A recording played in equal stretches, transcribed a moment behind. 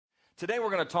Today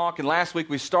we're going to talk, and last week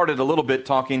we started a little bit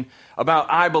talking about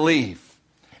I believe.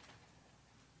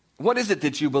 What is it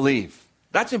that you believe?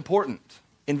 That's important.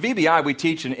 In VBI, we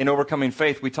teach in Overcoming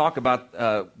Faith, we talk about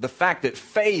the fact that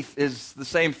faith is the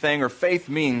same thing, or faith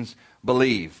means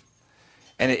believe.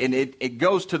 And it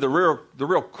goes to the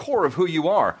real core of who you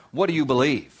are. What do you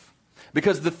believe?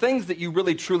 Because the things that you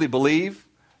really truly believe,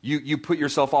 you put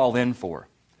yourself all in for.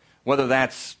 Whether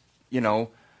that's,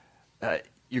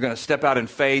 you're going to step out in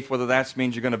faith, whether that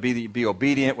means you're going to be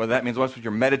obedient, whether that means that's what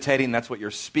you're meditating, that's what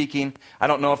you're speaking. I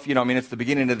don't know if, it's the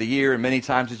beginning of the year, and many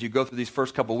times as you go through these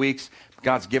first couple weeks,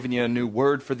 God's given you a new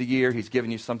word for the year. He's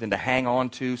given you something to hang on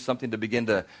to, something to begin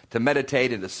to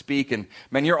meditate and to speak, and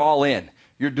man, you're all in.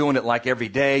 You're doing it like every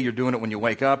day. You're doing it when you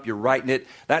wake up. You're writing it.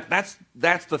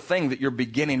 That's the thing that you're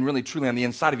beginning really truly on the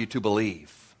inside of you to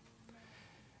believe.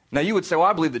 Now, you would say, well,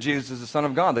 I believe that Jesus is the Son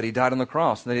of God, that he died on the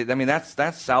cross.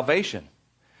 That's salvation.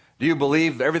 Do you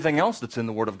believe everything else that's in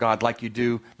the Word of God like you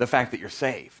do the fact that you're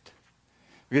saved?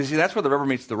 Because, see, that's where the rubber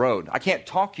meets the road. I can't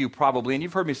talk you probably, and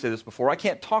you've heard me say this before, I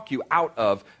can't talk you out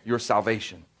of your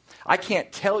salvation. I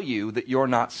can't tell you that you're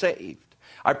not saved.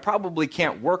 I probably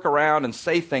can't work around and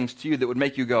say things to you that would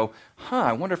make you go,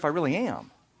 I wonder if I really am.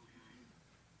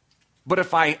 But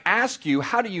if I ask you,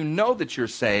 how do you know that you're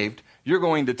saved? You're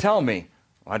going to tell me,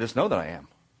 well, I just know that I am.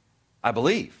 I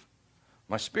believe.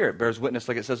 My spirit bears witness,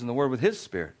 like it says in the Word, with his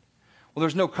spirit. Well,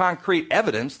 there's no concrete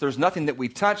evidence. There's nothing that we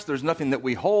touch. There's nothing that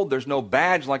we hold. There's no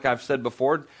badge, like I've said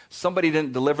before. Somebody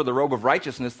didn't deliver the robe of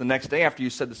righteousness the next day after you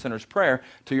said the sinner's prayer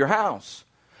to your house.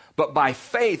 But by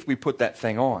faith, we put that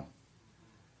thing on.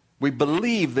 We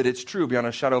believe that it's true beyond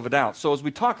a shadow of a doubt. So as we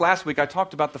talked last week, I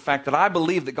talked about the fact that I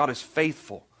believe that God is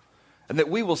faithful and that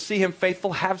we will see him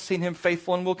faithful, have seen him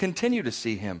faithful, and will continue to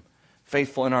see him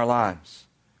faithful in our lives.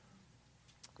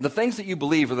 The things that you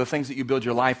believe are the things that you build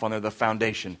your life on. They're the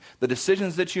foundation. The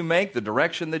decisions that you make, the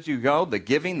direction that you go, the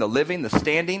giving, the living, the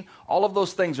standing, all of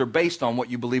those things are based on what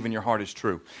you believe in your heart is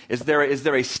true. Is there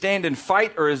a stand and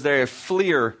fight, or is there a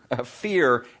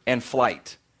fear and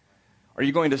flight? Are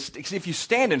you going to, if you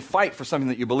stand and fight for something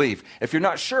that you believe, if you're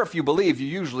not sure if you believe, you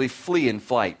usually flee in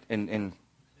flight, in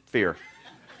fear.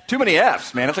 Too many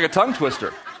F's, man. It's like a tongue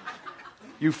twister.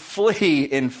 You flee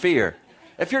in fear.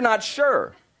 If you're not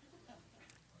sure.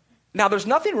 Now, there's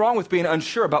nothing wrong with being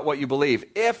unsure about what you believe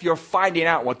if you're finding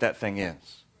out what that thing is.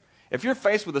 If you're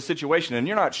faced with a situation and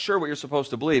you're not sure what you're supposed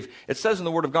to believe, it says in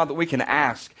the Word of God that we can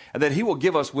ask and that he will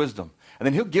give us wisdom. And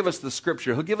then he'll give us the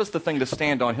scripture. He'll give us the thing to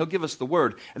stand on. He'll give us the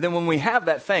word. And then when we have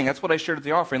that thing, that's what I shared at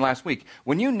the offering last week.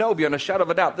 When you know beyond a shadow of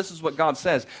a doubt this is what God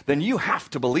says, then you have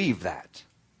to believe that.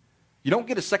 You don't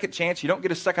get a second chance. You don't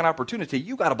get a second opportunity.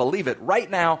 You got to believe it right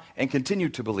now and continue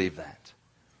to believe that.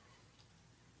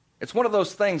 It's one of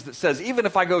those things that says, even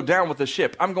if I go down with the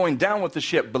ship, I'm going down with the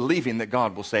ship believing that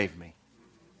God will save me.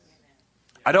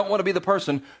 I don't want to be the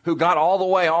person who got all the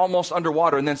way almost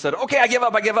underwater and then said, okay, I give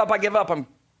up.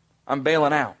 I'm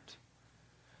bailing out.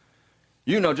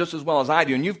 You know just as well as I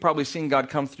do, and you've probably seen God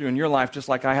come through in your life just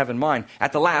like I have in mine,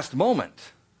 at the last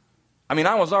moment. I mean,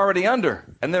 I was already under,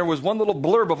 and there was one little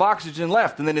blurb of oxygen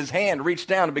left, and then his hand reached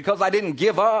down, and because I didn't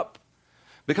give up,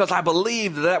 because I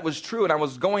believed that was true and I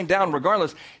was going down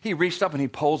regardless, he reached up and he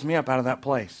pulls me up out of that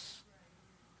place.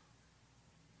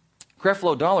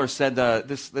 Creflo Dollar said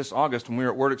this August when we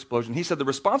were at Word Explosion, he said the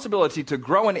responsibility to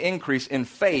grow and increase in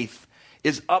faith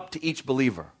is up to each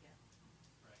believer.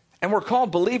 And we're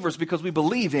called believers because we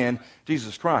believe in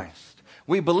Jesus Christ.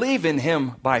 We believe in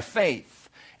him by faith.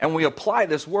 And we apply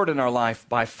this word in our life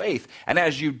by faith. And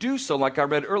as you do so, like I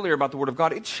read earlier about the Word of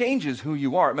God, it changes who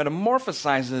you are. It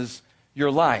metamorphosizes your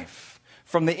life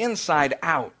from the inside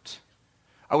out.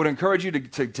 I would encourage you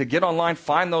to get online,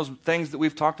 find those things that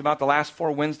we've talked about the last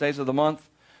 4 Wednesdays of the month,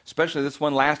 especially this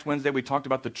one last Wednesday. We talked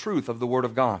about the truth of the Word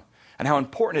of God and how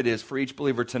important it is for each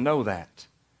believer to know that.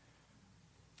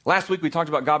 Last week we talked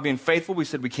about God being faithful. We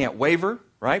said we can't waver,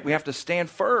 right? We have to stand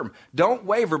firm. Don't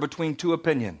waver between two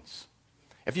opinions.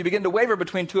 If you begin to waver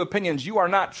between two opinions, you are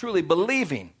not truly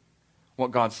believing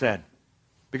what God said,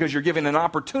 because you're giving an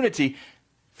opportunity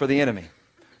for the enemy.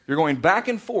 You're going back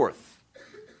and forth.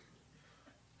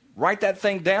 Write that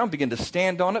thing down, begin to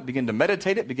stand on it, begin to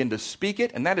meditate it, begin to speak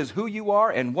it, and that is who you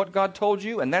are and what God told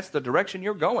you, and that's the direction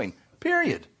you're going,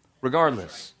 period,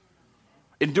 regardless.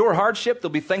 Endure hardship.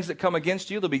 There'll be things that come against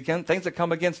you. There'll be things that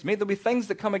come against me. There'll be things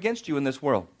that come against you in this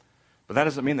world. But that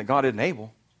doesn't mean that God isn't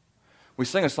able. We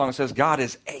sing a song that says, God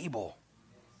is able.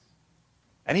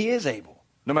 And he is able.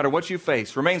 No matter what you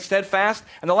face, remain steadfast.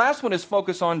 And the last one is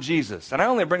focus on Jesus. And I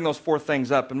only bring those 4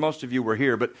 things up, and most of you were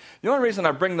here. But the only reason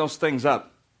I bring those things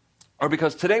up are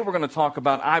because today we're going to talk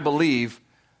about I believe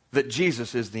that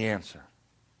Jesus is the answer.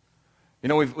 You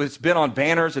know, it's been on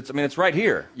banners. It's right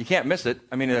here. You can't miss it.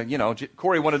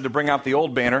 Corey wanted to bring out the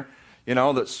old banner,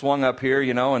 that swung up here,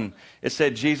 and it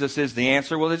said Jesus is the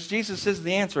answer. Well, Jesus is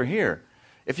the answer here.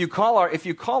 If you call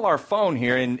our phone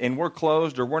here and we're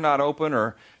closed or we're not open,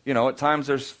 or at times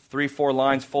there's 3-4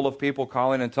 lines full of people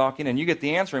calling and talking, and you get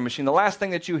the answering machine, the last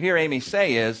thing that you hear Amy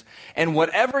say is, "And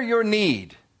whatever your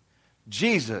need,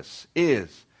 Jesus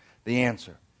is the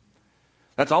answer."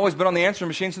 That's always been on the answering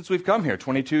machine since we've come here,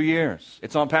 22 years.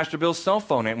 It's on Pastor Bill's cell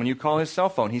phone, and when you call his cell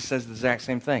phone, he says the exact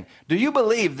same thing. Do you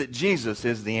believe that Jesus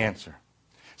is the answer?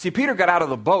 See, Peter got out of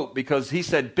the boat because he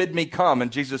said, "Bid me come,"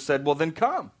 and Jesus said, "Well, then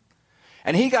come."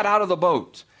 And he got out of the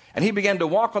boat, and he began to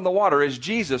walk on the water as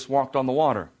Jesus walked on the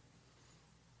water.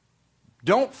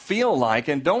 Don't feel like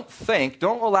and don't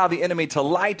allow the enemy to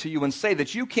lie to you and say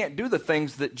that you can't do the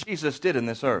things that Jesus did in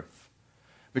this earth.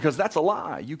 Because that's a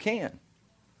lie. You can.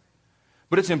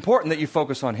 But it's important that you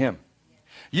focus on him.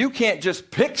 You can't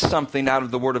just pick something out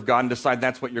of the Word of God and decide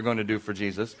that's what you're going to do for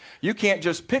Jesus. You can't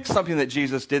just pick something that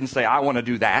Jesus did and say, "I want to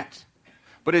do that."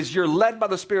 But as you're led by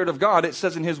the Spirit of God, it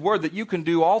says in his Word that you can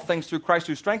do all things through Christ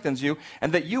who strengthens you,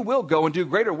 and that you will go and do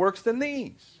greater works than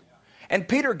these. And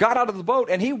Peter got out of the boat,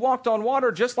 and he walked on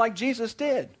water just like Jesus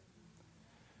did.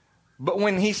 But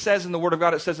when he says in the Word of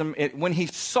God, it says when he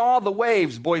saw the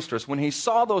waves boisterous, when he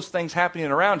saw those things happening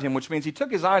around him, which means he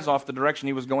took his eyes off the direction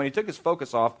he was going, he took his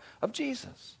focus off of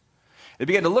Jesus. He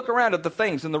began to look around at the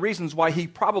things and the reasons why he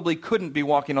probably couldn't be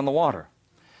walking on the water.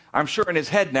 I'm sure in his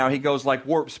head now he goes like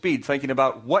warp speed, thinking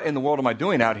about, what in the world am I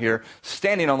doing out here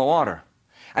standing on the water?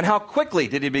 And how quickly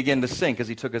did he begin to sink as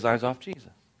he took his eyes off Jesus?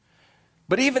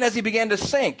 But even as he began to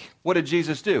sink, what did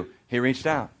Jesus do? He reached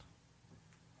out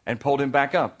and pulled him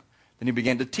back up. Then he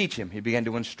began to teach him. He began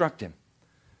to instruct him.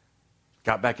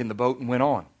 Got back in the boat and went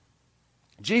on.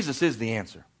 Jesus is the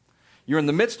answer. You're in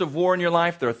the midst of war in your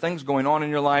life. There are things going on in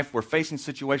your life. We're facing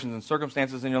situations and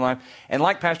circumstances in your life. And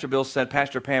like Pastor Bill said,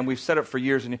 Pastor Pam, we've said it for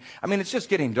years. And it's just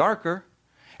getting darker.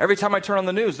 Every time I turn on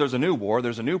the news, there's a new war,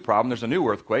 there's a new problem, there's a new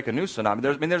earthquake, a new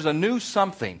tsunami. There's a new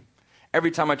something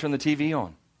every time I turn the TV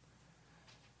on.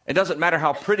 It doesn't matter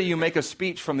how pretty you make a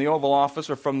speech from the Oval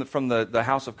Office or from the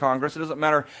House of Congress. It doesn't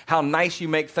matter how nice you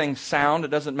make things sound. It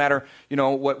doesn't matter,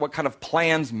 what kind of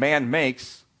plans man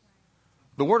makes.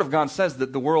 The Word of God says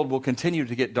that the world will continue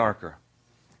to get darker.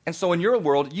 And so in your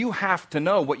world, you have to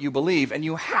know what you believe, and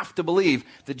you have to believe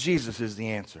that Jesus is the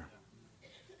answer.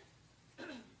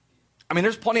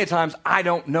 There's plenty of times I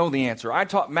don't know the answer. I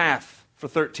taught math for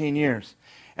 13 years.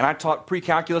 And I taught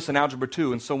pre-calculus and algebra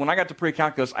 2. And so when I got to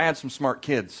pre-calculus, I had some smart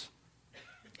kids.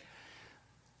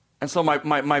 And so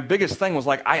my biggest thing was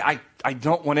like, I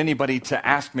don't want anybody to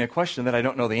ask me a question that I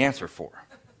don't know the answer for.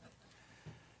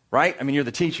 Right? You're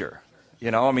the teacher.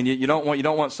 You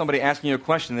don't want somebody asking you a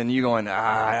question and you going,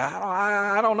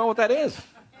 I don't know what that is.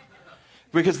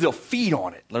 Because they'll feed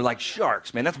on it. They're like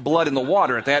sharks, man. That's blood in the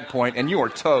water at that point, and you are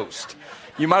toast.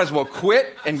 You might as well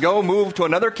quit and go move to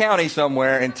another county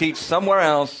somewhere and teach somewhere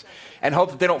else and hope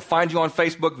that they don't find you on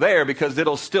Facebook there, because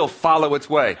it'll still follow its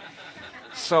way.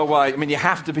 So, you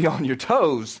have to be on your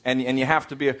toes, and you have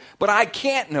to be... But I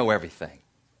can't know everything.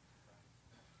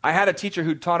 I had a teacher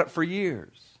who taught it for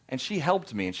years, and she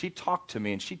helped me, and she talked to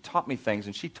me, and she taught me things,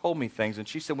 and she told me things, and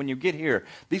she said, when you get here,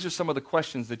 these are some of the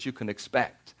questions that you can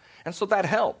expect. And so that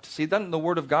helped. See, doesn't the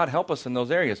Word of God help us in those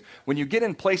areas? When you get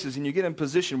in places and you get in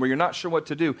position where you're not sure what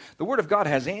to do, the Word of God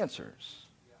has answers.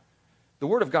 The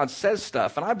Word of God says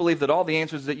stuff, and I believe that all the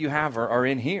answers that you have are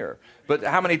in here. But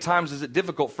how many times is it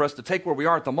difficult for us to take where we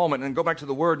are at the moment and go back to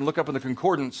the Word and look up in the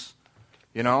concordance,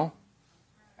 Hey,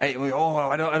 I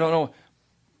don't know.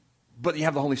 But you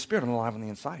have the Holy Spirit alive on the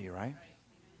inside of you, right?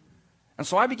 And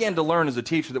so I began to learn as a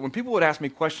teacher that when people would ask me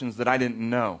questions that I didn't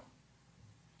know,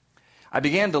 I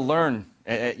began to learn,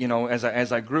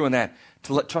 as I grew in that,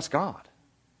 to trust God.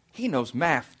 He knows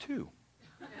math too.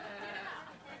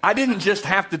 I didn't just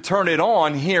have to turn it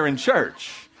on here in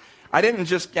church. I didn't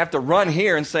just have to run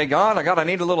here and say, God, I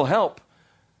need a little help.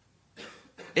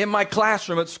 In my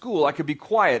classroom at school, I could be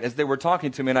quiet as they were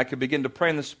talking to me, and I could begin to pray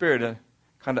in the Spirit,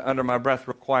 kind of under my breath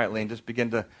real quietly, and just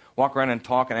begin to walk around and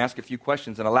talk and ask a few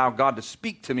questions and allow God to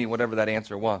speak to me, whatever that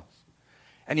answer was.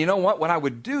 And you know what? When I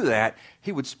would do that,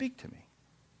 He would speak to me.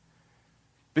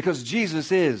 Because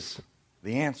Jesus is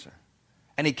the answer.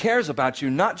 And He cares about you,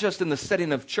 not just in the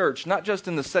setting of church, not just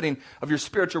in the setting of your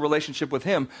spiritual relationship with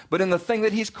Him, but in the thing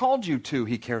that He's called you to,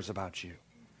 He cares about you.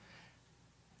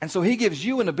 And so He gives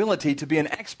you an ability to be an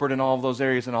expert in all of those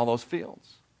areas and all those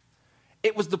fields.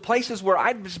 It was the places where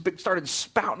I started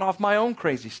spouting off my own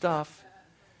crazy stuff.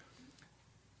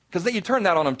 Because then you turn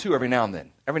that on them too every now and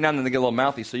then. Every now and then they get a little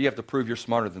mouthy, so you have to prove you're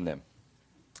smarter than them.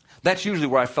 That's usually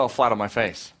where I fell flat on my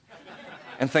face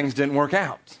and things didn't work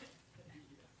out.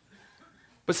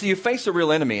 But see, you face a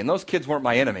real enemy, and those kids weren't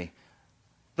my enemy.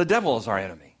 The devil is our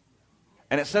enemy.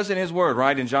 And it says in his word,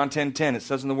 right, in John 10:10, it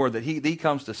says in the word that he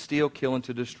comes to steal, kill, and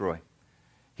to destroy.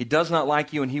 He does not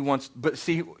like you, and he wants, but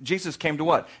see, Jesus came to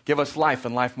what? Give us life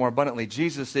and life more abundantly.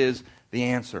 Jesus is the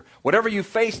answer. Whatever you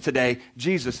face today,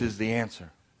 Jesus is the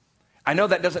answer. I know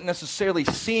that doesn't necessarily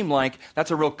seem like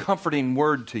that's a real comforting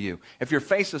word to you. If you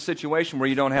face a situation where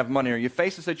you don't have money, or you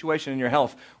face a situation in your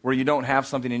health where you don't have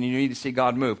something and you need to see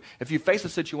God move, if you face a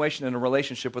situation in a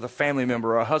relationship with a family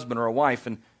member or a husband or a wife,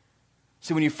 and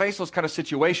see, when you face those kind of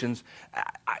situations,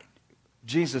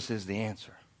 Jesus is the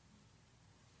answer.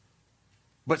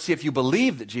 But see, if you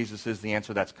believe that Jesus is the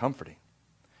answer, that's comforting.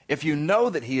 If you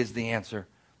know that he is the answer,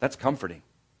 that's comforting.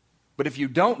 But if you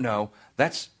don't know,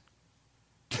 that's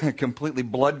completely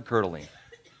blood-curdling.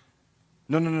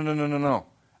 No.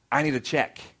 I need a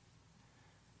check.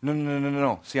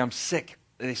 No. See, I'm sick.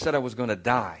 They said I was going to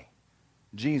die.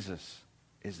 Jesus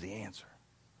is the answer.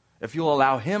 If you'll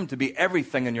allow him to be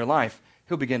everything in your life,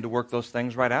 he'll begin to work those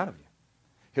things right out of you.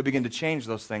 He'll begin to change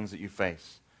those things that you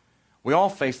face. We all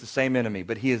face the same enemy,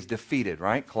 but he is defeated,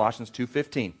 right? Colossians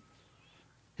 2:15.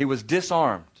 He was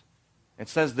disarmed. It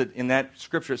says that in that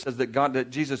scripture, it says that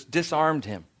Jesus disarmed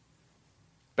him.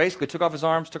 Basically took off his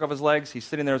arms, took off his legs. He's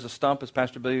sitting there as a stump, as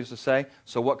Pastor Bill used to say.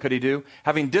 So what could he do?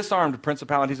 Having disarmed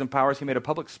principalities and powers, he made a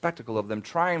public spectacle of them,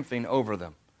 triumphing over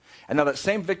them. And now that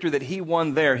same victory that he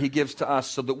won there, he gives to us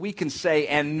so that we can say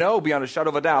and know beyond a shadow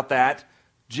of a doubt that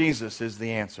Jesus is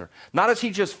the answer. Not is he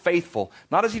just faithful,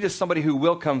 not is he just somebody who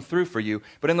will come through for you,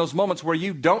 but in those moments where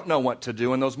you don't know what to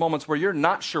do, in those moments where you're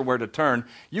not sure where to turn,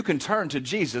 you can turn to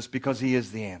Jesus because he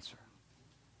is the answer.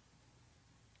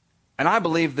 And I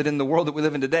believe that in the world that we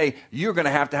live in today, you're going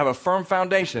to have a firm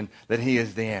foundation that he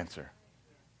is the answer.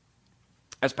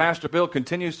 As Pastor Bill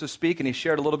continues to speak, and he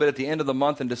shared a little bit at the end of the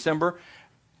month in December,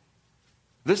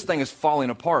 this thing is falling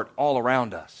apart all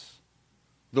around us.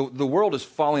 The world is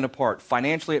falling apart.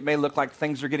 Financially, it may look like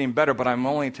things are getting better, but I'm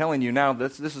only telling you now,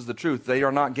 this is the truth. They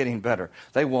are not getting better.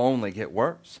 They will only get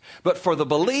worse. But for the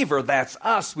believer, that's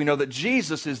us. We know that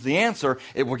Jesus is the answer.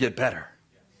 It will get better.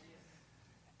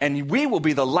 And we will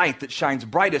be the light that shines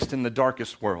brightest in the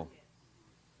darkest world.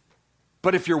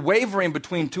 But if you're wavering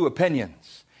between two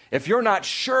opinions, if you're not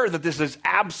sure that this is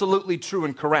absolutely true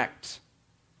and correct,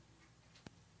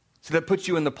 so that puts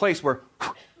you in the place where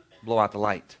blow out the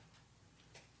light.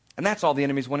 And that's all the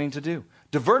enemy's wanting to do.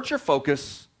 Divert your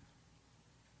focus,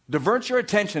 divert your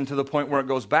attention to the point where it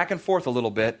goes back and forth a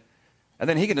little bit, and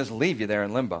then he can just leave you there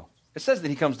in limbo. It says that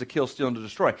he comes to kill, steal, and to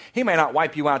destroy. He may not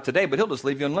wipe you out today, but he'll just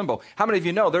leave you in limbo. How many of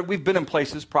you know we've been in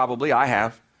places, probably I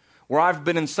have, where I've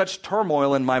been in such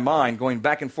turmoil in my mind, going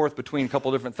back and forth between a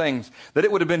couple different things, that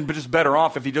it would have been just better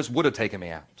off if he just would have taken me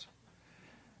out.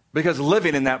 Because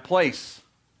living in that place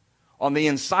on the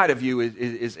inside of you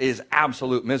is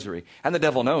absolute misery. And the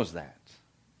devil knows that.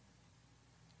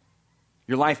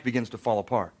 Your life begins to fall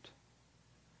apart.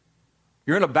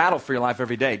 You're in a battle for your life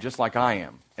every day, just like I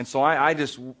am. And so I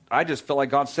just feel like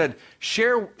God said,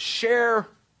 share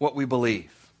what we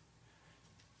believe.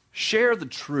 Share the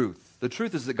truth. The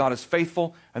truth is that God is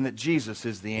faithful and that Jesus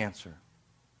is the answer.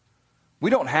 We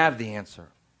don't have the answer.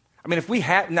 I mean, if we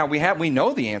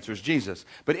know the answer is Jesus.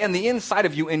 But in the inside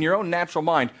of you, in your own natural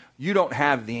mind, you don't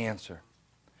have the answer.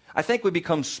 I think we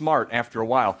become smart after a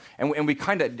while. And we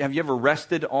kind of, have you ever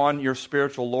rested on your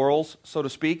spiritual laurels, so to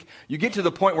speak? You get to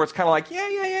the point where it's kind of like,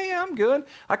 yeah, I'm good.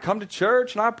 I come to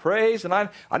church and I praise and I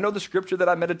know the scripture that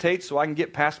I meditate so I can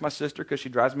get past my sister because she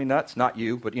drives me nuts. Not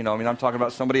you, but I'm talking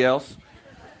about somebody else.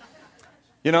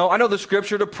 I know the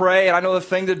scripture to pray, and I know the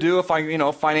thing to do if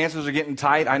finances are getting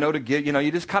tight. I know to give,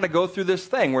 you just kind of go through this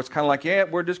thing where it's kind of like, yeah,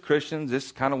 we're just Christians. This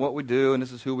is kind of what we do, and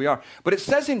this is who we are. But it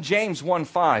says in James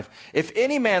 1:5, if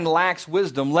any man lacks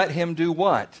wisdom, let him do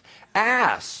what?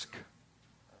 Ask.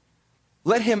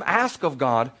 Let him ask of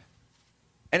God.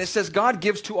 And it says God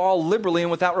gives to all liberally and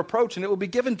without reproach, and it will be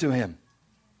given to him.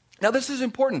 Now, this is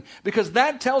important because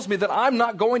that tells me that I'm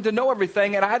not going to know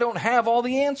everything, and I don't have all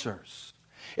the answers.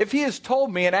 If he has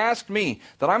told me and asked me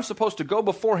that I'm supposed to go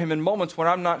before him in moments when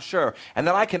I'm not sure, and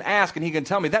that I can ask and he can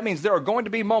tell me, that means there are going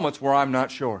to be moments where I'm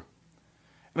not sure.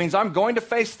 It means I'm going to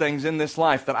face things in this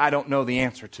life that I don't know the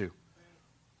answer to.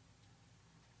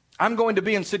 I'm going to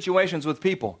be in situations with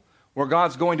people where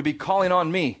God's going to be calling on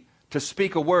me to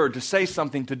speak a word, to say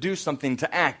something, to do something,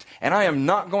 to act, and I am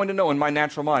not going to know in my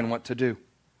natural mind what to do.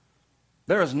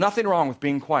 There is nothing wrong with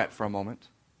being quiet for a moment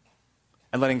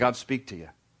and letting God speak to you.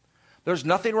 There's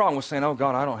nothing wrong with saying, oh,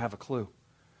 God, I don't have a clue.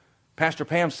 Pastor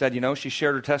Pam said, she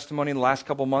shared her testimony in the last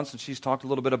couple months, and she's talked a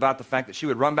little bit about the fact that she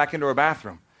would run back into her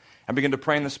bathroom and begin to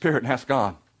pray in the Spirit and ask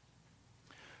God.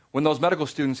 When those medical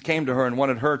students came to her and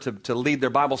wanted her to lead their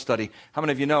Bible study, how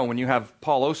many of you know when you have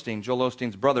Paul Osteen, Joel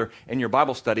Osteen's brother, in your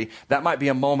Bible study, that might be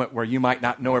a moment where you might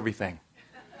not know everything.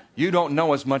 You don't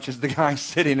know as much as the guy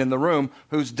sitting in the room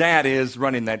whose dad is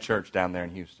running that church down there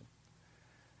in Houston.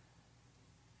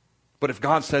 But if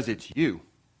God says it's you,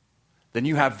 then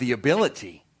you have the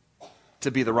ability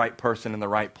to be the right person in the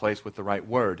right place with the right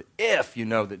word, if you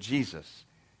know that Jesus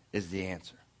is the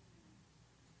answer.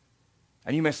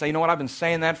 And you may say, you know what, I've been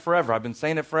saying that forever. I've been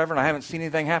saying it forever, and I haven't seen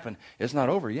anything happen. It's not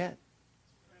over yet.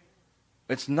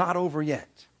 It's not over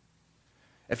yet.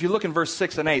 If you look in verse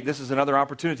 6 and 8, this is another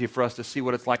opportunity for us to see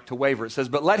what it's like to waver. It says,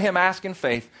 but let him ask in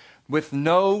faith with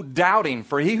no doubting,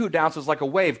 for he who doubts is like a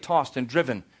wave tossed and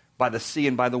driven by the sea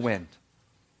and by the wind.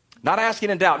 Not asking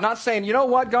in doubt, not saying, you know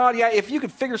what, God, yeah, if you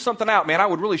could figure something out, man, I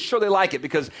would really surely like it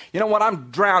because, you know what,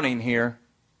 I'm drowning here.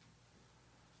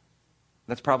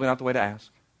 That's probably not the way to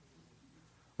ask.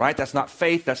 Right? That's not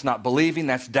faith, that's not believing,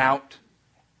 that's doubt.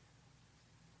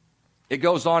 It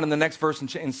goes on in the next verse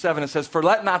in 7, it says, for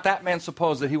let not that man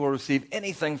suppose that he will receive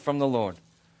anything from the Lord.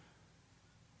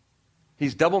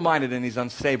 He's double-minded and he's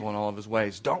unstable in all of his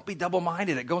ways. Don't be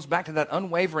double-minded. It goes back to that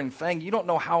unwavering thing. You don't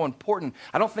know how important.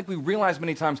 I don't think we realize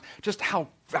many times just how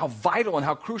vital and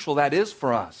how crucial that is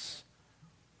for us.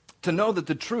 To know that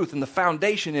the truth and the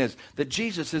foundation is that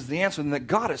Jesus is the answer and that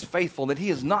God is faithful, that he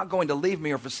is not going to leave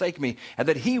me or forsake me, and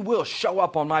that he will show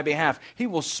up on my behalf. He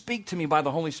will speak to me by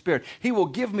the Holy Spirit. He will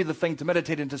give me the thing to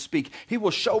meditate and to speak. He will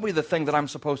show me the thing that I'm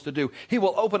supposed to do. He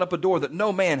will open up a door that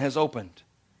no man has opened.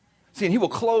 See, and he will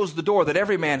close the door that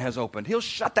every man has opened. He'll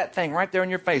shut that thing right there in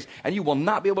your face, and you will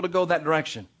not be able to go that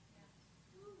direction.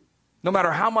 No matter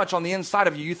how much on the inside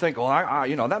of you think, well,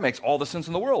 that makes all the sense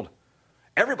in the world.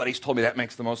 Everybody's told me that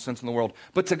makes the most sense in the world.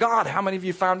 But to God, how many of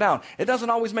you found out? It doesn't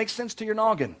always make sense to your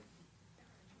noggin.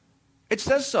 It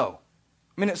says so.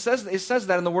 I mean, it says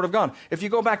that in the Word of God. If you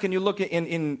go back and you look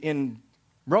in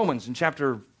Romans in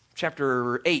chapter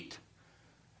 8,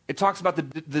 it talks about the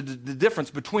difference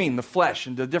between the flesh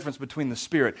and the difference between the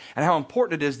spirit and how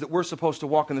important it is that we're supposed to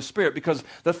walk in the Spirit because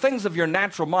the things of your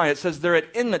natural mind, it says they're at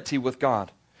enmity with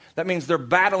God. That means they're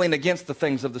battling against the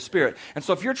things of the Spirit. And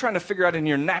so if you're trying to figure out in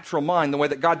your natural mind the way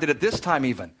that God did it this time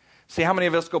even, see how many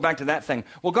of us go back to that thing?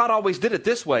 Well, God always did it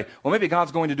this way. Well, maybe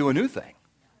God's going to do a new thing.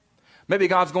 Maybe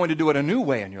God's going to do it a new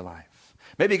way in your life.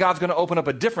 Maybe God's going to open up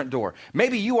a different door.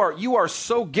 Maybe you are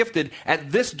so gifted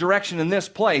at this direction in this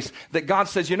place that God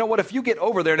says, you know what, if you get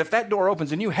over there and if that door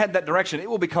opens and you head that direction, it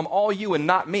will become all you and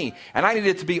not me. And I need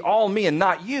it to be all me and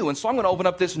not you. And so I'm going to open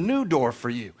up this new door for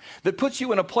you that puts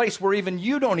you in a place where even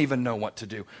you don't even know what to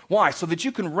do. Why? So that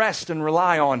you can rest and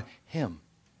rely on him,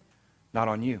 not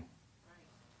on you.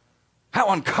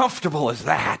 How uncomfortable is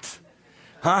that?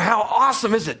 How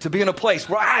awesome is it to be in a place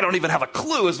where I don't even have a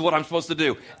clue as to what I'm supposed to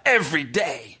do every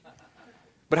day?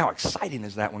 But how exciting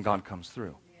is that when God comes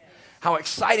through? How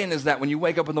exciting is that when you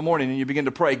wake up in the morning and you begin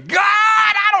to pray, God,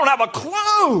 I don't have a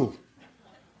clue.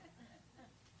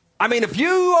 I mean, if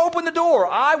you open the door,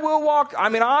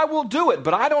 I will do it,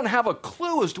 but I don't have a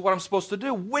clue as to what I'm supposed to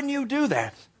do when you do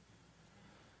that.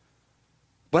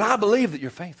 But I believe that you're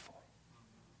faithful.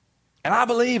 And I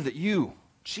believe that you,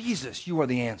 Jesus, you are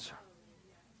the answer.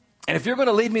 And if you're going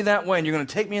to lead me that way and you're going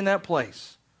to take me in that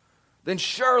place, then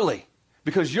surely,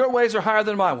 because your ways are higher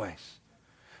than my ways,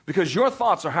 because your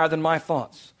thoughts are higher than my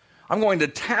thoughts, I'm going to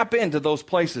tap into those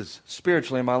places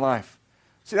spiritually in my life.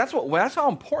 See, that's how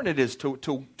important it is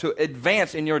to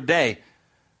advance in your day,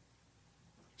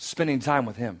 spending time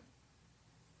with him.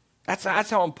 That's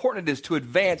how important it is to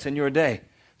advance in your day,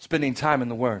 spending time in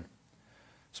the Word,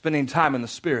 spending time in the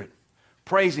Spirit.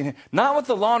 Praising him, not with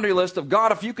the laundry list of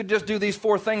God, if you could just do these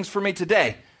 4 things for me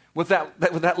today, with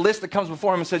that list that comes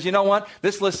before him and says, you know what,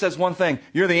 this list says one thing,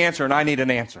 you're the answer and I need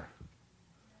an answer.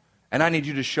 And I need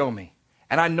you to show me.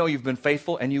 And I know you've been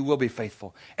faithful and you will be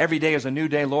faithful. Every day is a new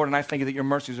day, Lord, and I thank you that your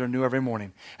mercies are new every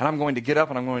morning. And I'm going to get up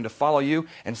and I'm going to follow you,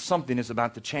 and something is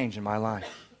about to change in my life.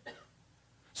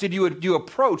 See, do you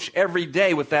approach every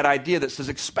day with that idea that says,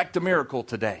 expect a miracle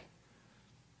today?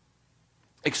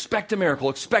 Expect a miracle.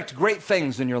 Expect great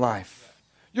things in your life.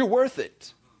 You're worth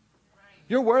it.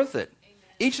 You're worth it.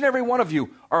 Each and every one of you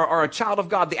are a child of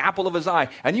God, the apple of his eye,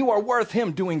 and you are worth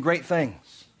him doing great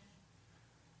things.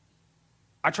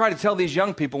 I try to tell these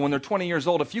young people when they're 20 years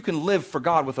old, if you can live for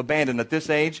God with abandon at this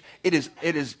age,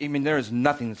 there is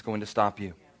nothing that's going to stop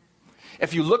you.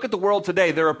 If you look at the world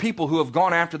today, there are people who have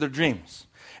gone after their dreams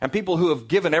and people who have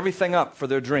given everything up for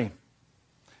their dream.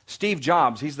 Steve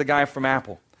Jobs, he's the guy from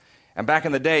Apple. And back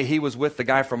in the day, he was with the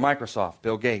guy from Microsoft,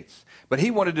 Bill Gates. But he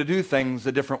wanted to do things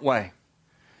a different way.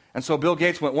 And so Bill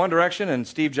Gates went one direction and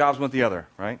Steve Jobs went the other,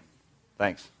 right?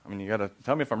 Thanks. I mean, you got to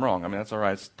tell me if I'm wrong. I mean, that's all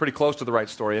right. It's pretty close to the right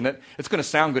story, isn't it? It's going to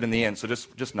sound good in the end, so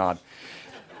just nod.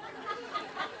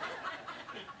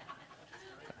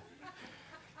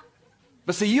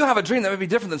 But see, you have a dream that may be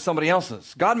different than somebody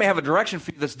else's. God may have a direction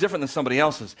for you that's different than somebody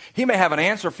else's. He may have an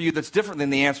answer for you that's different than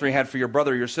the answer he had for your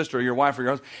brother or your sister or your wife or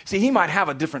your husband. See, he might have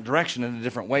a different direction and a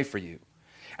different way for you.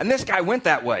 And this guy went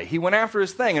that way. He went after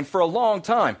his thing, and for a long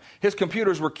time, his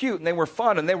computers were cute, and they were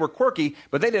fun, and they were quirky,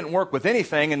 but they didn't work with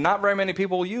anything, and not very many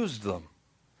people used them.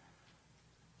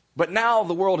 But now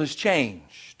the world has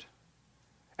changed.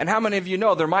 And how many of you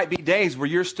know there might be days where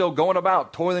you're still going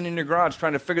about, toiling in your garage,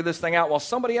 trying to figure this thing out while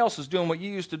somebody else is doing what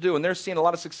you used to do, and they're seeing a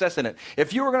lot of success in it.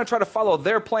 If you were going to try to follow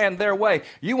their plan, their way,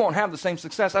 you won't have the same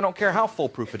success. I don't care how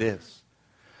foolproof it is.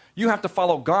 You have to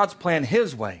follow God's plan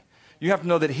his way. You have to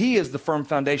know that he is the firm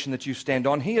foundation that you stand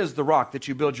on. He is the rock that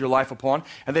you build your life upon,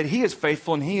 and that he is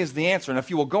faithful and he is the answer. And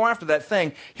if you will go after that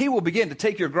thing, he will begin to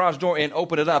take your garage door and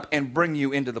open it up and bring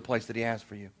you into the place that he has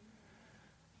for you.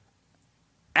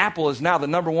 Apple is now the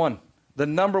number one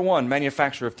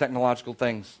manufacturer of technological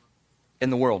things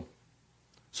in the world,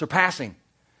 surpassing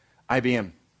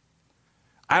IBM.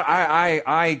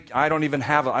 I don't even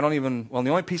have, the only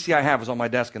PC I have is on my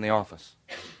desk in the office.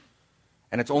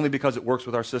 And it's only because it works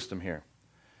with our system here.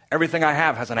 Everything I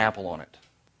have has an Apple on it.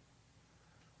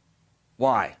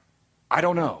 Why? I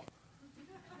don't know.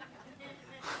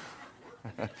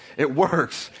 It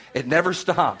works. It never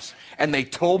stops. And they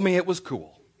told me it was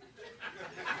cool.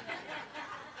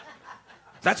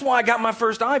 That's why I got my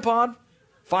first iPod.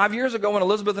 5 years ago when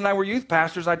Elizabeth and I were youth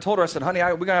pastors, I told her, I said, honey,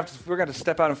 we're going to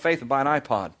step out in faith and buy an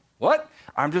iPod. What?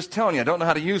 I'm just telling you, I don't know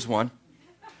how to use one.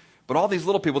 But all these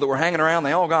little people that were hanging around,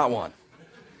 they all got one.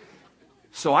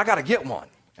 So I got to get one,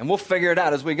 and we'll figure it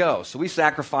out as we go. So we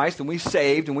sacrificed, and we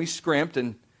saved, and we scrimped,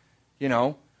 and,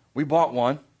 we bought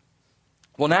one.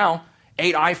 Well, now,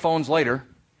 8 iPhones later,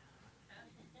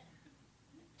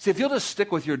 see, if you'll just stick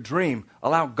with your dream,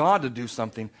 allow God to do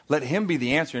something, let him be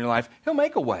the answer in your life, he'll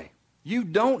make a way. You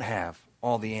don't have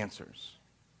all the answers.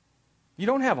 You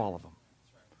don't have all of them.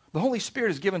 The Holy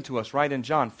Spirit is given to us right in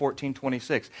John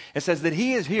 14:26. It says that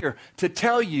he is here to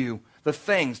tell you the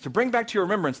things, to bring back to your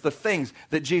remembrance the things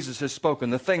that Jesus has spoken,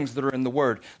 the things that are in the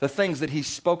Word, the things that he's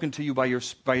spoken to you by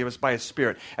his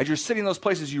Spirit. As you're sitting in those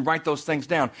places, you write those things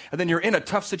down, and then you're in a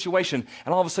tough situation,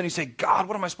 and all of a sudden you say, God,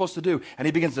 what am I supposed to do? And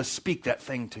he begins to speak that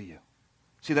thing to you.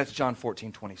 See, that's John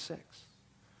 14:26. It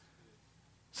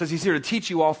says he's here to teach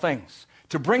you all things,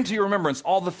 to bring to your remembrance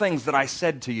all the things that I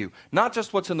said to you. Not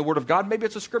just what's in the Word of God. Maybe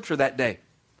it's a scripture that day.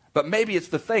 But maybe it's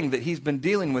the thing that he's been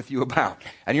dealing with you about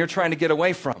and you're trying to get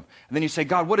away from. And then you say,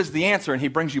 God, what is the answer? And he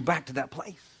brings you back to that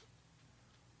place.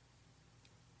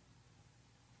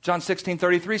 John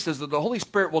 16:33 says that the Holy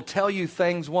Spirit will tell you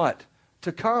things what?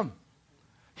 To come.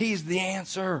 He's the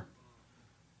answer.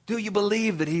 Do you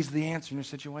believe that he's the answer in your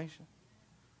situation?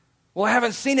 Well, I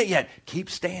haven't seen it yet. Keep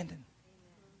standing.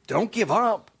 Don't give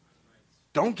up.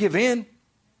 Don't give in.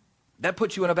 That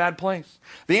puts you in a bad place.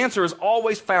 The answer is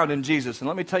always found in Jesus. And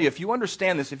let me tell you, if you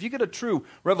understand this, if you get a true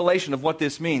revelation of what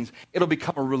this means, it'll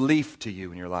become a relief to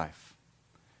you in your life.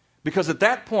 Because at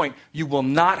that point, you will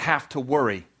not have to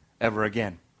worry ever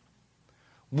again.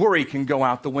 Worry can go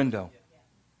out the window.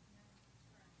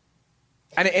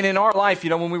 And in our life,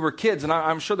 when we were kids, and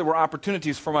I'm sure there were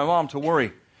opportunities for my mom to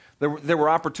worry. There were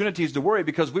opportunities to worry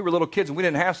because we were little kids and we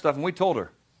didn't have stuff, and we told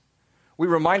her. We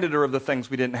reminded her of the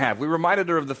things we didn't have. We reminded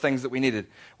her of the things that we needed.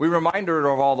 We reminded her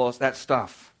of all that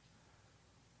stuff.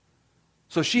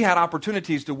 So she had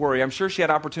opportunities to worry. I'm sure she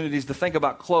had opportunities to think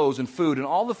about clothes and food and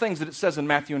all the things that it says in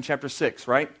Matthew in chapter 6,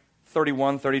 right?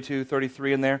 31, 32,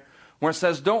 33 in there, where it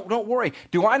says, don't worry.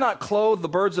 Do I not clothe the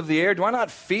birds of the air? Do I not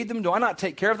feed them? Do I not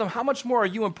take care of them? How much more are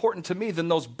you important to me than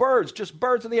those birds, just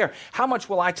birds in the air? How much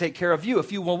will I take care of you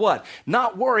if you will what?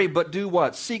 Not worry, but do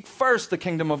what? Seek first the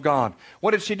kingdom of God.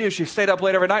 What did she do? She stayed up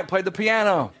late every night and played the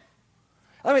piano.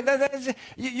 I mean,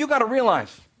 you got to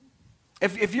realize,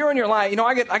 if you're in your life,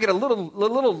 I get a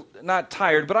little not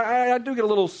tired, but I do get a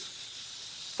little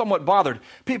somewhat bothered.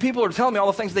 People are telling me all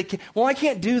the things they can't. Well, I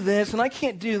can't do this, and I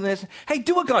can't do this. Hey,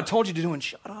 do what God told you to do and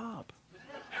shut up.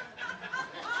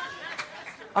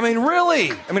 I mean, really?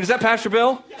 Is that Pastor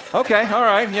Bill? Okay, all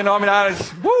right.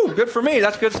 Woo, good for me.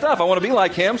 That's good stuff. I want to be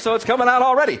like him, so it's coming out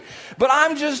already. But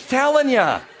I'm just telling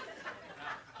you.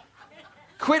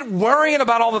 Quit worrying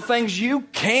about all the things you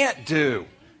can't do.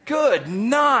 Good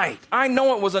night. I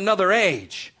know it was another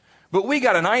age. But we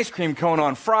got an ice cream cone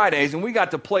on Fridays, and we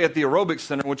got to play at the aerobics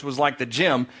center, which was like the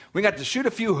gym. We got to shoot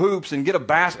a few hoops and get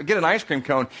an ice cream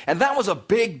cone, and that was a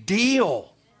big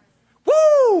deal.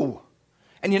 Woo!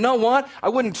 And you know what? I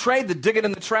wouldn't trade the dig it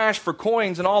in the trash for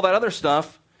coins and all that other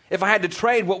stuff if I had to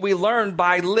trade what we learned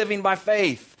by living by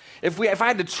faith. If I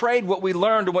had to trade what we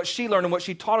learned and what she learned and what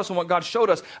she taught us and what God showed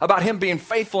us about him being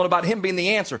faithful and about him being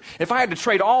the answer. If I had to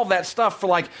trade all that stuff for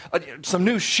like some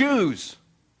new shoes.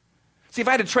 See, if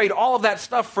I had to trade all of that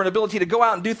stuff for an ability to go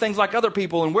out and do things like other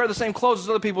people and wear the same clothes as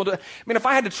other people do, I mean, if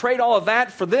I had to trade all of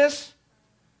that for this,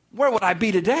 where would I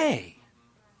be today?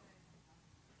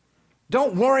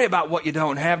 Don't worry about what you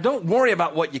don't have. Don't worry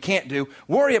about what you can't do.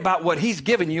 Worry about what he's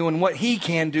given you and what he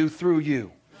can do through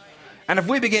you. And if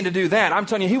we begin to do that, I'm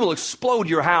telling you, he will explode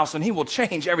your house and he will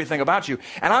change everything about you.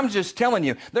 And I'm just telling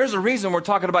you, there's a reason we're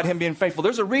talking about him being faithful.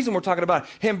 There's a reason we're talking about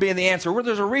him being the answer.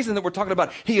 There's a reason that we're talking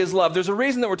about he is love. There's a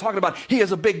reason that we're talking about he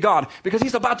is a big God, because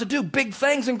he's about to do big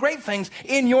things and great things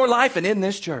in your life and in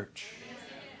this church.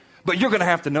 But you're going to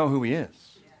have to know who he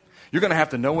is. You're going to have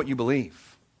to know what you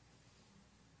believe.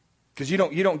 Because you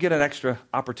don't get an extra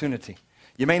opportunity.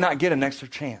 You may not get an extra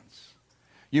chance.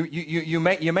 You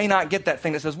may not get that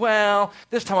thing that says, well,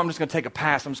 this time I'm just going to take a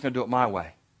pass. I'm just going to do it my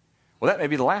way. Well, that may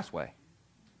be the last way.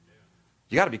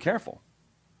 You got to be careful.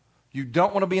 You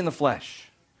don't want to be in the flesh.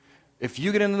 If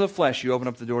you get into the flesh, you open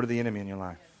up the door to the enemy in your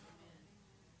life.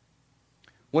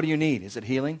 What do you need? Is it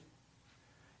healing?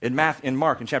 In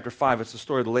Mark, in chapter 5, it's the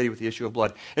story of the lady with the issue of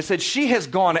blood. It said she has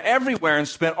gone everywhere and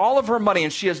spent all of her money,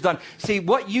 and she has done. See,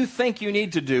 what you think you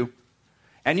need to do,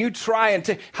 and you try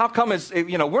and how come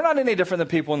we're not any different than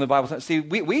people in the Bible. See,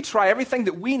 we try everything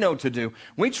that we know to do.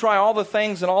 We try all the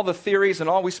things and all the theories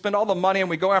and we spend all the money and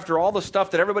we go after all the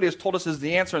stuff that everybody has told us is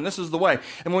the answer and this is the way.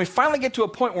 And when we finally get to a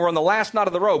point where we're on the last knot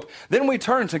of the rope, then we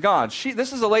turn to God.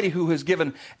 This is a lady who has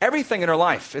given everything in her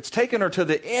life. It's taken her to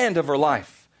the end of her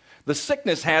life. The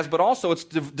sickness has, but also it's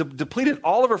depleted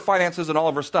all of her finances and all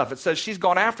of her stuff. It says she's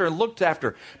gone after and looked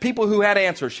after people who had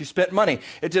answers. She spent money.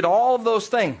 It did all of those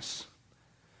things.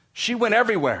 She went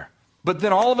everywhere, but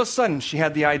then all of a sudden she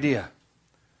had the idea,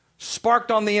 sparked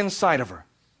on the inside of her.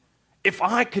 If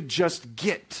I could just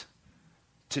get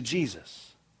to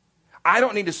Jesus, I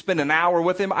don't need to spend an hour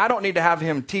with him. I don't need to have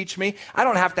him teach me. I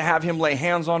don't have to have him lay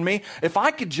hands on me. If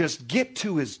I could just get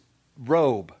to his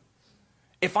robe,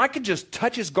 if I could just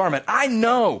touch his garment, I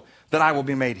know that I will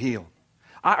be made healed.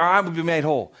 I will be made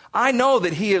whole. I know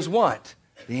that he is what?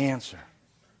 The answer.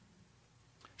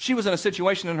 She was in a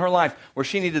situation in her life where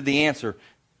she needed the answer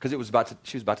because she was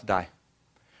about to die.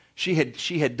 She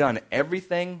had done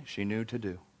everything she knew to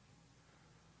do.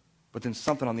 But then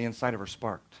something on the inside of her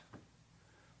sparked.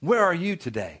 Where are you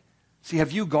today? See,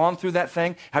 have you gone through that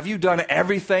thing? Have you done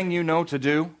everything you know to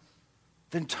do?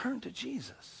 Then turn to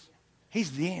Jesus.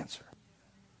 He's the answer.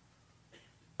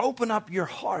 Open up your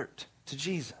heart to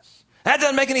Jesus. That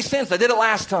doesn't make any sense. I did it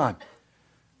last time.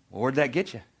 Well, where'd that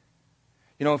get you?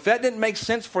 You know, if that didn't make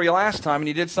sense for you last time and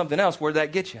you did something else, where'd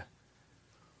that get you?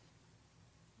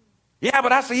 Yeah,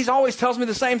 but he always tells me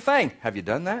the same thing. Have you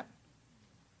done that?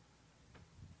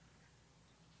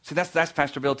 See, that's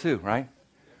Pastor Bill too, right?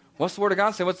 What's the Word of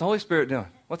God say? What's the Holy Spirit doing?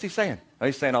 What's he saying? Oh,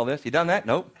 he's saying all this. You done that?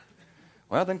 Nope.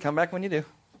 Well, then come back when you do.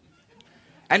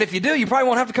 And if you do, you probably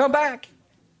won't have to come back.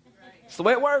 It's the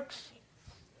way it works.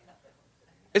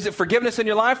 Is it forgiveness in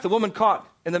your life? The woman caught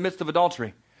in the midst of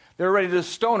adultery. They were ready to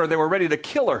stone her. They were ready to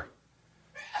kill her.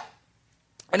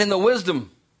 And in the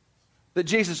wisdom that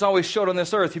Jesus always showed on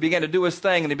this earth, he began to do his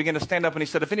thing, and he began to stand up, and he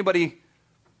said, if anybody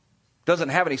doesn't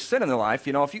have any sin in their life,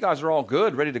 if you guys are all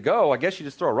good, ready to go, I guess you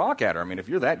just throw a rock at her. I mean, if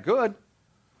you're that good.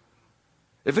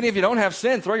 If any of you don't have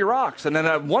sin, throw your rocks. And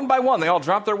then one by one, they all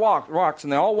dropped their rocks,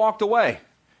 and they all walked away.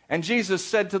 And Jesus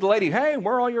said to the lady, hey,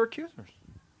 where are all your accusers?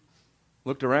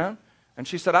 Looked around, and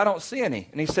she said, I don't see any.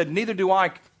 And he said, neither do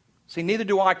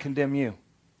I condemn you.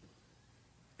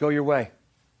 Go your way.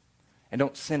 And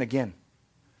don't sin again.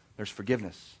 There's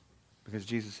forgiveness because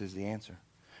Jesus is the answer.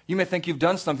 You may think you've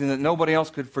done something that nobody else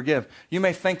could forgive. You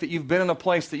may think that you've been in a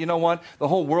place that, you know what, the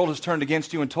whole world has turned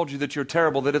against you and told you that you're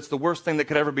terrible, that it's the worst thing that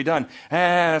could ever be done.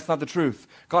 That's not the truth.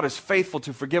 God is faithful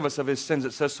to forgive us of his sins.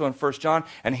 It says so in 1 John,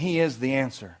 and he is the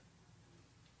answer.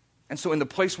 And so in the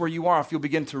place where you are, if you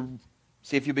begin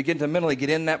to mentally get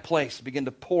in that place, begin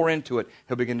to pour into it,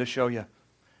 he'll begin to show you.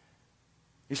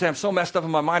 You say, I'm so messed up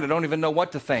in my mind, I don't even know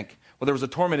what to think. Well, there was a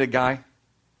tormented guy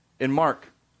in Mark,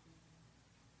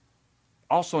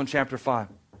 also in chapter 5.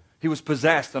 He was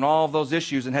possessed and all of those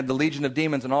issues and had the legion of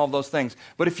demons and all of those things.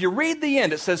 But if you read the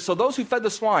end, it says, so those who fed the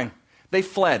swine, they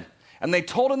fled. And they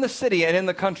told in the city and in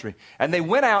the country. And they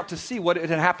went out to see what had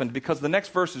happened, because the next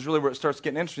verse is really where it starts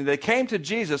getting interesting. They came to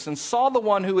Jesus and saw the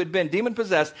one who had been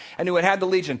demon-possessed and who had had the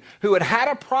legion, who had had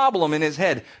a problem in his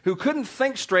head, who couldn't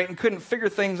think straight and couldn't figure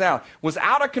things out, was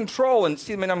out of control. And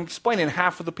see, I'm explaining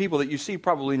half of the people that you see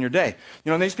probably in your day.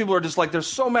 And these people are just like, they're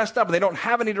so messed up and they don't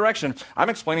have any direction. I'm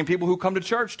explaining people who come to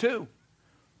church too.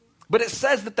 But it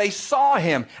says that they saw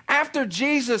him after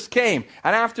Jesus came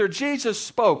and after Jesus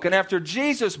spoke and after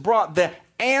Jesus brought the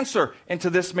answer into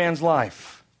this man's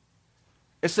life.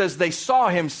 It says they saw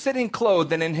him sitting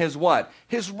clothed and in his what?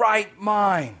 His right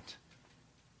mind.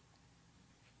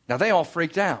 Now they all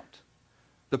freaked out.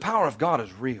 The power of God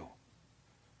is real.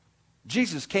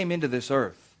 Jesus came into this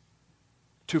earth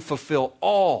to fulfill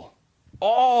all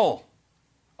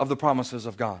of the promises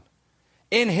of God.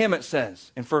 In him, it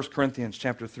says in 1 Corinthians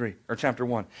chapter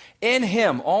 1, in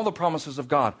him all the promises of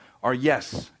God are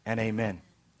yes and amen.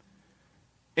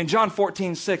 In John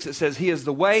 14:6, it says, he is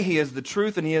the way, he is the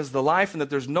truth, and he is the life, and that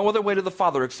there's no other way to the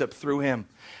Father except through him.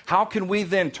 How can we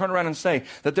then turn around and say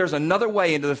that there's another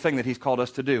way into the thing that he's called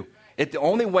us to do? The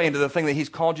only way into the thing that he's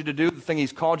called you to do, the thing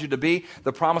he's called you to be,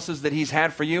 the promises that he's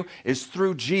had for you, is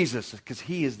through Jesus, because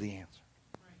he is the answer.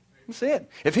 That's it.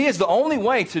 If he is the only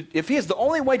way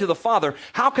to the Father,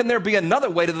 how can there be another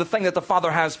way to the thing that the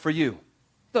Father has for you?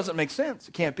 It doesn't make sense.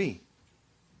 It can't be.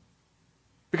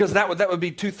 Because that would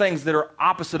be two things that are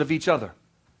opposite of each other.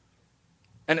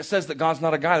 And it says that God's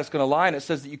not a guy that's going to lie, and it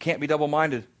says that you can't be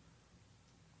double-minded.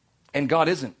 And God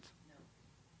isn't.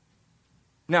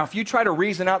 Now, if you try to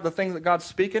reason out the things that God's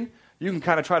speaking, you can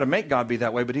kind of try to make God be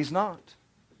that way, but he's not.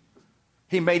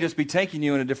 He may just be taking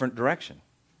you in a different direction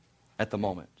at the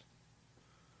moment.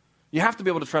 You have to be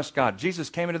able to trust God. Jesus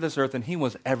came into this earth and he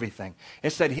was everything.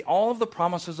 It said all of the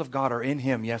promises of God are in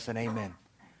him, yes and amen.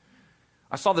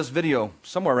 I saw this video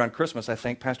somewhere around Christmas, I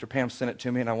think. Pastor Pam sent it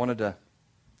to me and I wanted to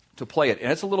play it.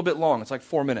 And it's a little bit long. It's like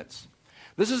 4 minutes.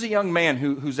 This is a young man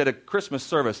who's at a Christmas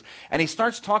service and he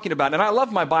starts talking about, and I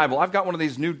love my Bible. I've got one of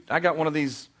these New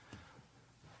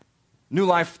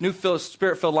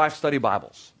Spirit-filled Life Study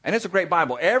Bibles. And it's a great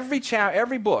Bible.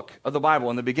 Every book of the Bible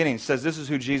in the beginning says this is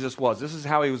who Jesus was. This is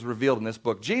how he was revealed in this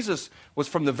book. Jesus was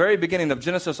from the very beginning of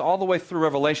Genesis all the way through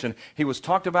Revelation. He was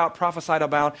talked about, prophesied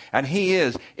about, and he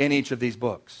is in each of these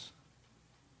books.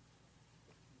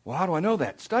 Well, how do I know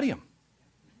that? Study them.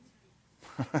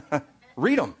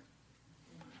 Read them.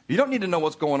 You don't need to know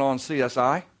what's going on in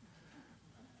CSI,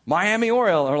 Miami,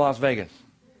 or Las Vegas.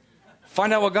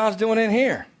 Find out what God's doing in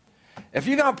here. If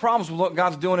you got problems with what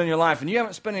God's doing in your life and you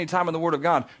haven't spent any time in the Word of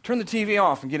God, turn the TV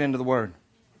off and get into the Word.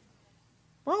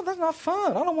 Well, that's not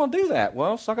fun. I don't want to do that.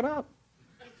 Well, suck it up.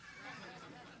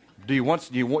 Do you want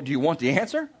the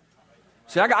answer?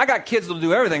 See, I got kids that'll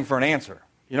do everything for an answer.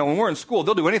 When we're in school,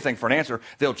 they'll do anything for an answer.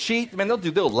 They'll cheat.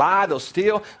 They'll lie. They'll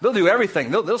steal. They'll do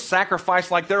everything. They'll sacrifice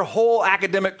like their whole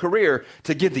academic career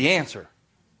to get the answer.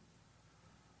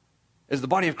 Is the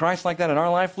body of Christ like that in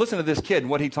our life? Listen to this kid and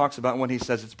what he talks about and what he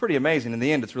says. It's pretty amazing. In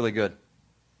the end, it's really good.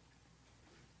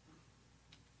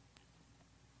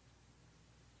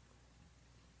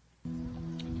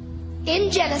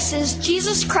 In Genesis,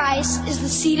 Jesus Christ is the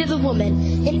seed of the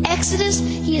woman. In Exodus,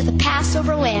 he is the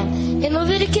Passover lamb. In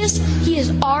Leviticus, he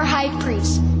is our high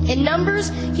priest. In Numbers,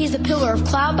 he is the pillar of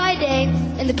cloud by day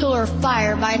and the pillar of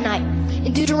fire by night.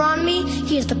 In Deuteronomy,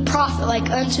 he is the prophet like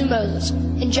unto Moses.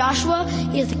 In Joshua,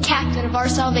 he is the captain of our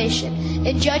salvation.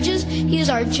 In Judges, he is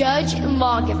our judge and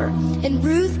lawgiver. In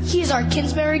Ruth, he is our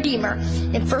kinsman redeemer.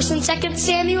 In 1 and 2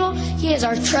 Samuel, he is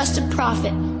our trusted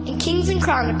prophet. In Kings and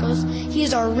Chronicles, he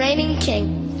is our reigning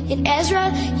king. In Ezra,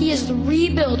 he is the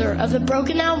rebuilder of the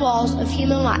broken down walls of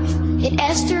human life. In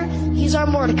Esther, he is our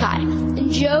Mordecai.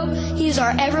 In Job, he is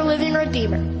our ever-living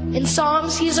redeemer. In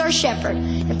Psalms, he is our shepherd.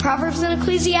 In Proverbs and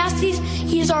Ecclesiastes,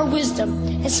 he is our wisdom.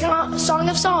 In Song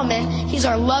of Solomon, he is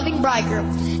our loving bridegroom.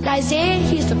 In Isaiah,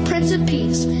 he is the Prince of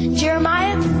Peace. In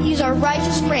Jeremiah, he is our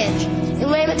righteous branch. In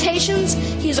Lamentations,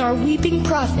 he is our weeping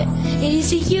prophet. In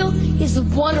Ezekiel, he is the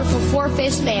wonderful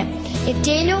four-faced man. In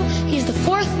Daniel, he is the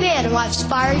fourth man in life's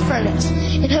fiery furnace.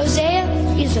 In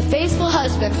Hosea, he is the faithful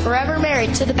husband forever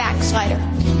married to the backslider.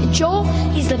 In Joel,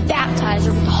 he's the baptizer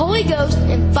with the Holy Ghost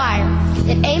and fire.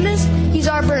 In Amos, he's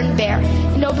our burden bearer.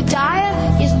 In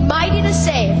Obadiah, he's mighty to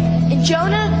save. In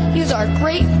Jonah, he is our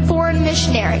great foreign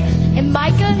missionary. In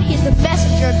Micah, he's the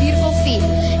messenger of beautiful feet.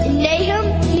 In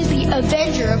Nahum, he's the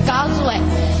avenger of God's elect.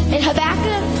 In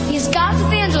Habakkuk, he is God's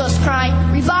evangelist crying,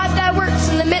 revive thy works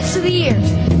in the midst of the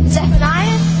years. In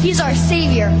Zephaniah, he's our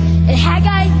savior. In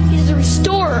Haggai, he's the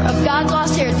restorer of God's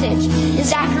lost heritage. In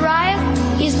Zechariah,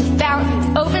 he's the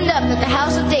fountain opened up in the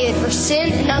house of David for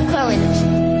sin and uncleanliness.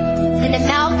 And in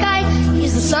Malachi,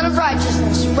 he's the the Son of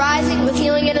Righteousness, rising with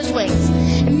healing in his wings.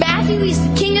 In Matthew, he's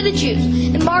the King of the Jews.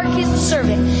 In Mark, he's the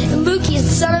servant. In Luke, he is the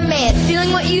Son of Man,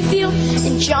 feeling what you feel.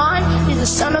 In John, he's the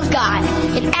Son of God.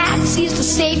 In Acts, he is the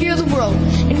Savior of the world.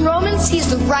 In Romans, he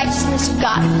is the righteousness of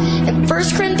God. In 1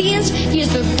 Corinthians, he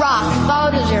is the rock that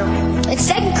followed Israel. In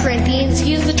 2 Corinthians,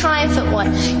 he is the triumphant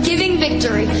one, giving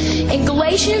victory. In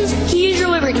Galatians, he is your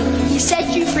liberty. He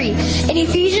set you free. In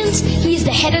Ephesians, he is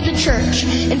the head of the church.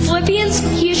 In Philippians,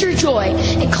 he is your joy.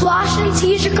 In Colossians,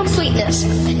 he is your completeness.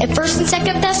 In 1 and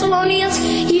 2 Thessalonians,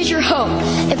 he is your hope.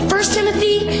 In 1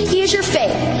 Timothy, he is your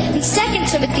faith. In 2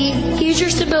 Timothy, he is your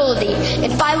stability.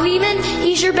 In Philemon,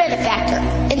 he is your benefactor.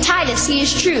 In Titus, he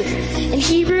is truth. In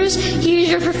Hebrews, he is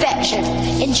your perfection.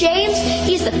 In James,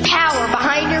 he is the power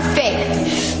behind your faith.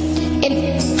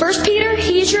 In 1 Peter,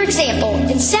 he is your example.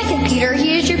 In 2 Peter,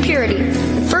 he is your purity.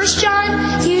 In 1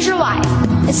 John, he is your life.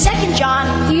 In 2 John,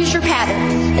 he is your pattern.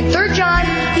 In 3 John,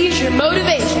 he is your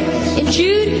motivation. In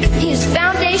Jude, he is the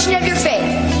foundation of your faith.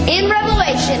 In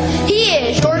Revelation, he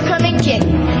is your coming king.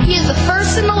 He is the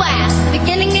first and the last, the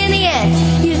beginning and the end.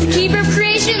 He is the keeper of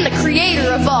creation, the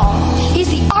creator of all. He's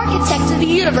the architect of the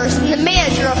universe and the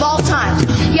manager of all time.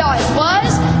 He always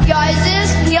was, he always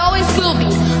is, and he always will be.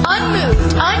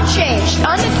 Unmoved, unchanged,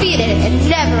 undefeated, and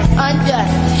never undone.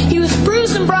 He was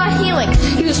bruised and brought healing.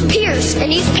 He was pierced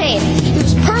and eased pain. He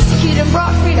was persecuted and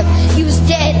brought freedom. He was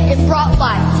dead and brought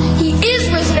life. He is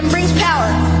risen and brings power.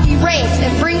 He reigns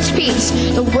and brings peace.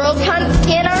 The world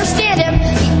can't understand him.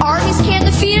 The armies can't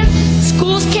defeat him.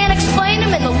 Schools can't explain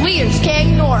him, and the leaders can't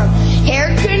ignore him.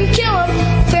 Herod couldn't kill him.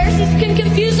 Pharisees couldn't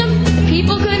confuse him. The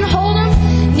people couldn't hold him.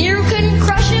 Nero couldn't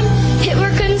crush him.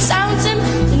 Hitler couldn't silence him.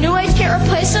 The New Age can't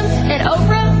replace him. And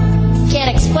Oprah can't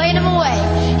explain him away.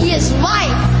 He is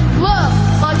life, love,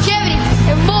 longevity,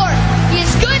 and more. He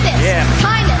is goodness,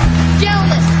 kindness,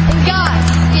 gentleness, and God.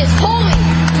 He is holy,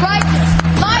 righteous,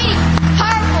 mighty,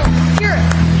 powerful, pure.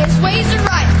 His ways are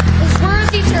right. His word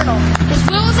is eternal. His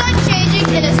will is unchanging,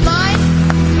 and his mind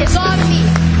is on me.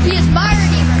 He is my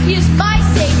Redeemer. He is my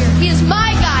Savior. He is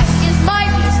my guide. He is my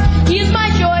peace. He is my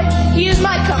joy. He is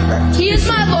my comfort. He is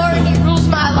my Lord, and he rules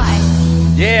my life.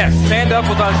 Yes, stand up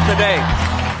with us today.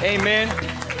 Amen.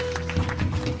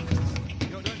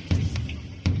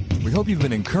 We hope you've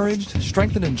been encouraged,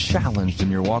 strengthened, and challenged in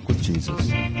your walk with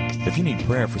Jesus. If you need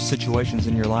prayer for situations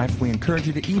in your life, we encourage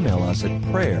you to email us at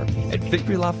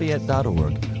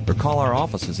prayer@victorylafayette.org or call our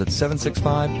offices at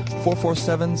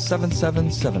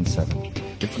 765-447-7777.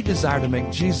 If you desire to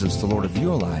make Jesus the Lord of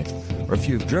your life, or if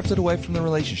you have drifted away from the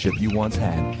relationship you once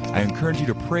had, I encourage you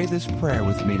to pray this prayer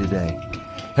with me today.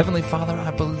 Heavenly Father,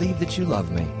 I believe that you love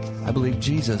me. I believe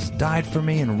Jesus died for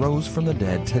me and rose from the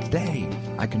dead. Today,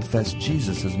 I confess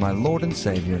Jesus as my Lord and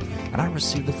Savior, and I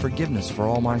receive the forgiveness for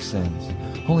all my sins.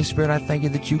 Holy Spirit, I thank you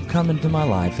that you come into my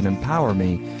life and empower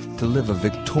me to live a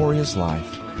victorious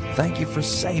life. Thank you for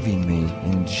saving me.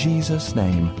 In Jesus'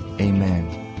 name, amen.